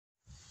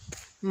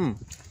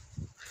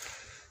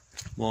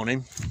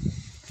Morning.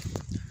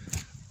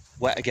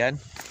 Wet again.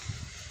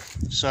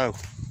 So,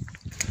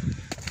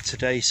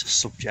 today's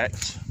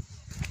subject.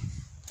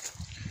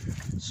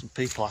 Some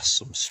people ask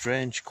some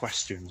strange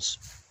questions.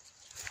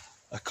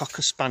 Are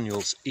Cocker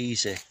Spaniels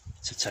easy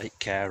to take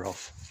care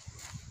of?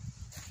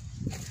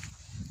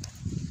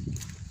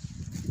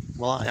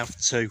 Well, I have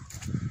two.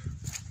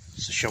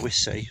 So shall we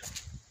see?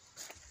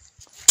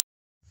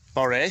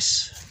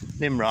 Boris,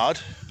 Nimrod,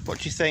 what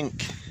do you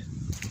think?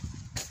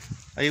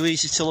 Are you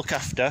easy to look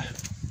after?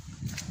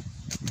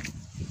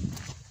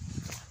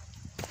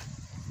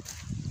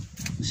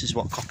 This is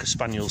what Cocker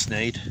Spaniels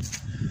need.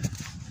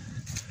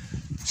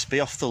 To be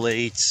off the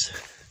leads,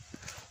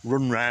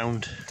 run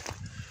round,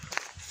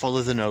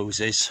 follow the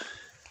noses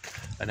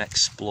and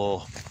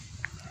explore.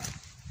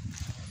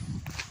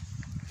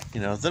 You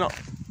know, they're not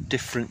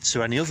different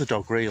to any other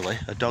dog really.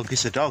 A dog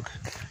is a dog.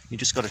 You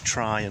just got to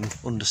try and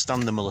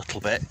understand them a little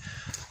bit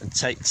and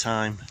take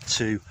time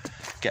to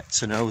get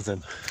to know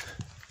them.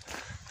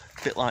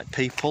 A bit like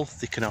people,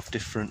 they can have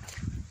different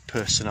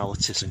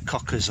personalities, and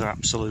cockers are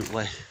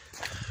absolutely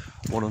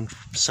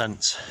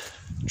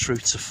 100% true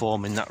to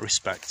form in that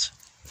respect.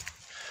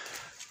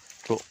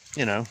 But,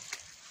 you know,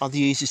 are they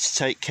easy to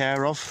take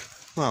care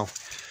of? Well,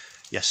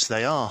 yes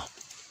they are.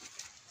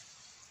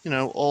 You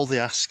know, all they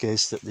ask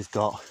is that they've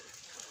got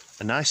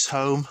a nice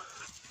home.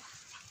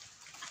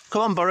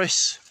 Come on,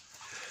 Boris.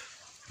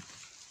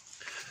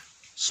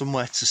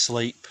 Somewhere to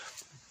sleep.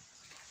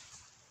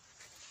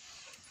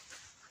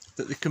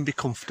 That they can be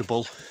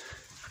comfortable.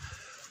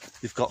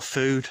 They've got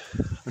food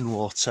and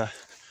water.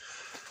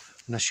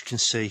 And as you can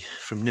see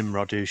from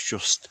Nimrod, who's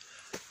just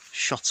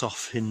shot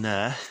off in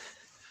there,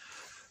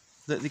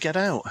 that they get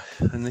out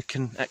and they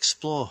can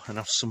explore and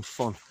have some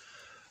fun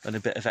and a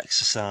bit of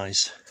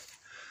exercise.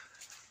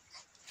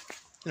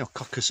 You know,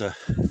 cockers are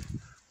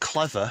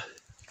clever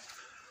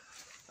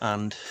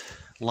and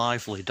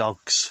lively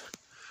dogs.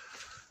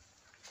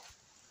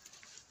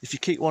 If you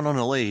keep one on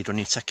a lead when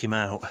you take him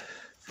out,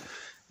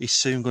 he's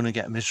soon going to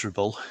get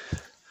miserable,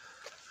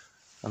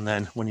 and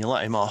then when you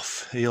let him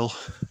off, he'll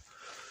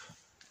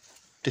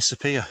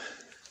disappear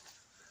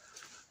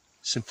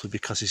simply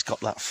because he's got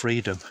that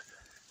freedom.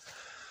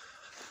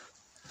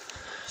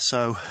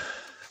 So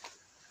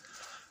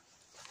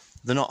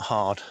they're not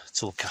hard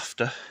to look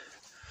after.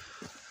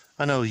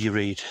 I know you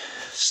read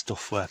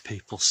stuff where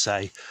people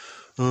say,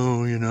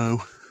 oh, you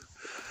know,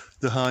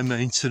 they're high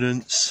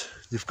maintenance,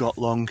 they've got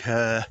long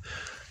hair,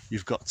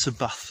 you've got to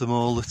bath them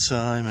all the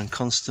time and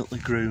constantly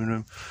groom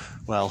them.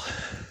 Well,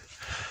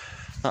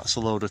 that's a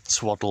load of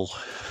twaddle.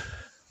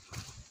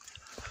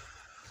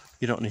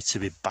 You don't need to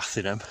be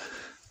bathing them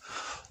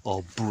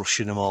or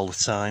brushing them all the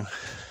time.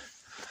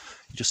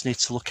 You just need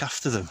to look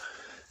after them.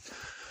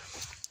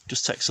 It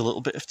just takes a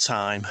little bit of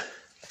time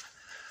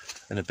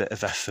and a bit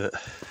of effort,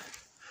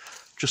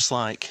 just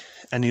like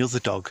any other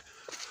dog,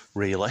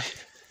 really.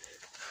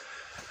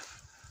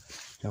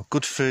 You know,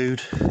 good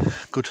food,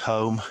 good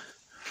home,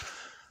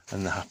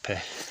 and they're happy.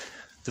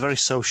 They're very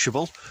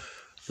sociable.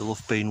 They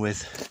love being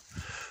with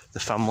the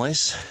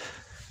families.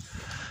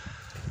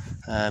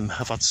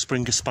 I've had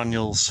Springer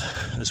Spaniels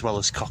as well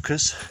as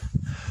Cockers,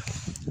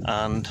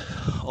 and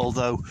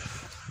although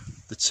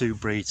the two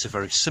breeds are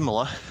very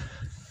similar,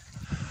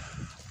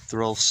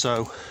 they're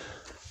also,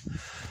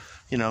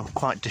 you know,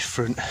 quite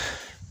different.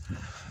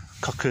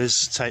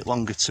 Cockers take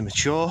longer to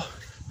mature,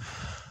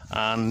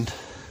 and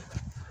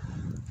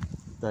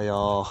they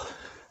are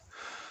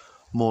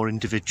more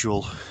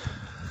individual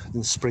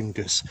than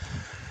Springers.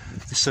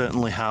 They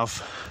certainly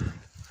have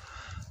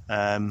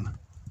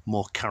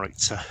more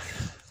character.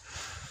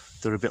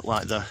 They're a bit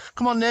like the,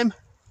 come on Nim,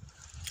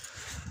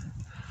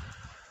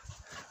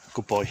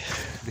 good boy.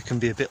 They can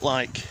be a bit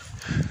like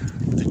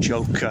the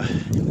Joker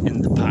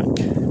in the pack.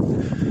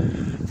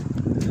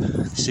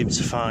 They seem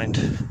to find,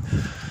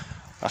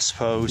 I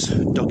suppose,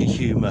 doggy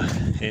humour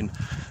in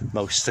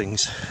most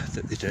things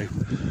that they do.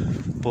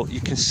 But you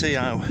can see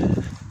how,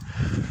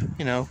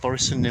 you know,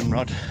 Boris and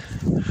Nimrod,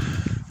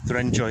 they're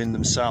enjoying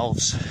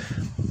themselves.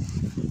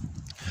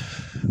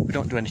 We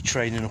don't do any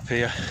training up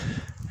here.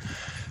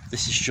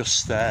 This is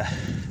just their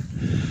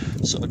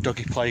sort of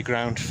doggy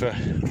playground for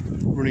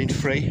running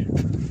free.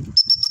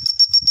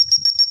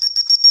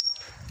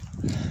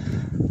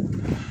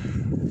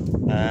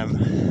 And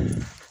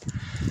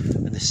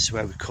this is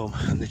where we come,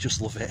 and they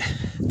just love it.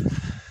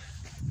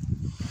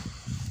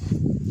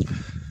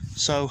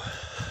 So,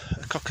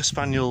 a Cocker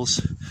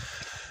Spaniel's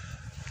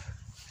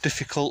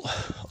difficult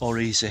or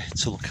easy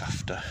to look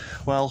after?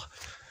 Well,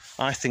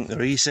 I think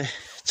they're easy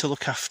to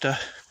look after,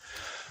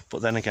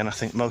 but then again I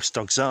think most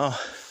dogs are.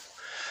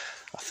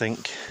 I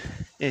think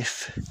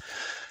if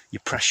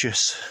you're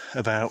precious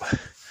about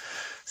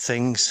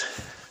things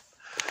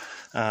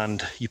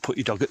and you put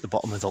your dog at the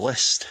bottom of the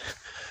list,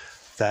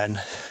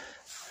 then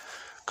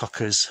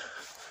Cockers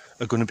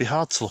are going to be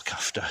hard to look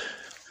after.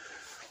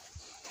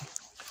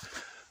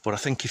 But I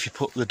think if you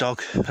put the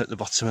dog at the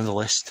bottom of the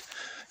list,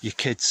 your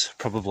kids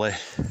probably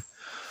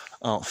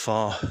aren't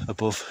far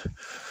above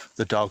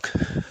the dog.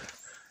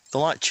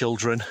 They're like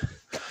children,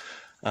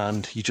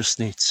 and you just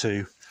need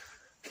to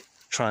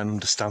try and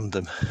understand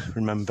them.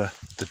 Remember,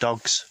 the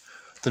dogs,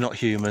 they're not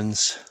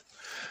humans.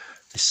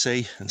 They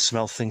see and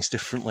smell things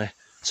differently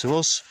to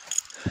us.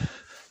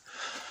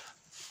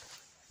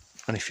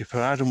 And if you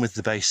provide them with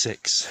the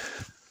basics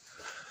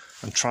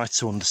and try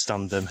to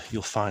understand them,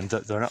 you'll find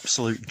that they're an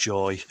absolute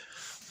joy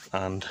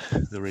and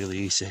they're really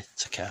easy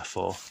to care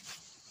for.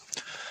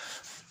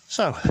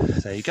 So,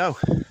 there you go.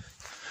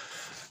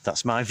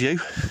 That's my view.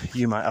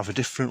 You might have a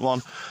different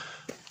one.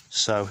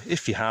 So,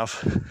 if you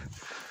have,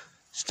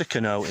 stick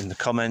a note in the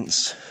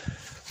comments,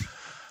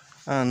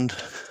 and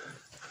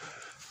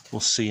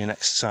we'll see you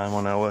next time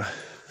on our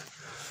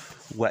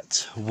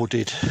wet,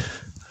 wooded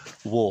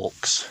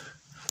walks.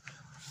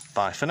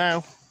 Bye for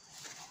now.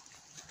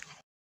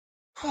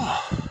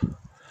 Oh,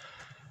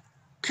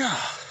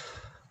 God,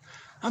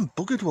 I'm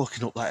buggered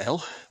walking up that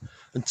hill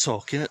and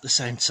talking at the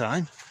same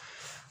time.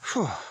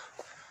 Whew.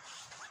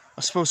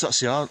 I suppose that's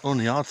the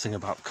only hard thing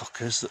about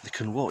cockers, that they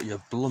can walk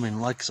your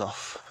blooming legs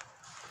off.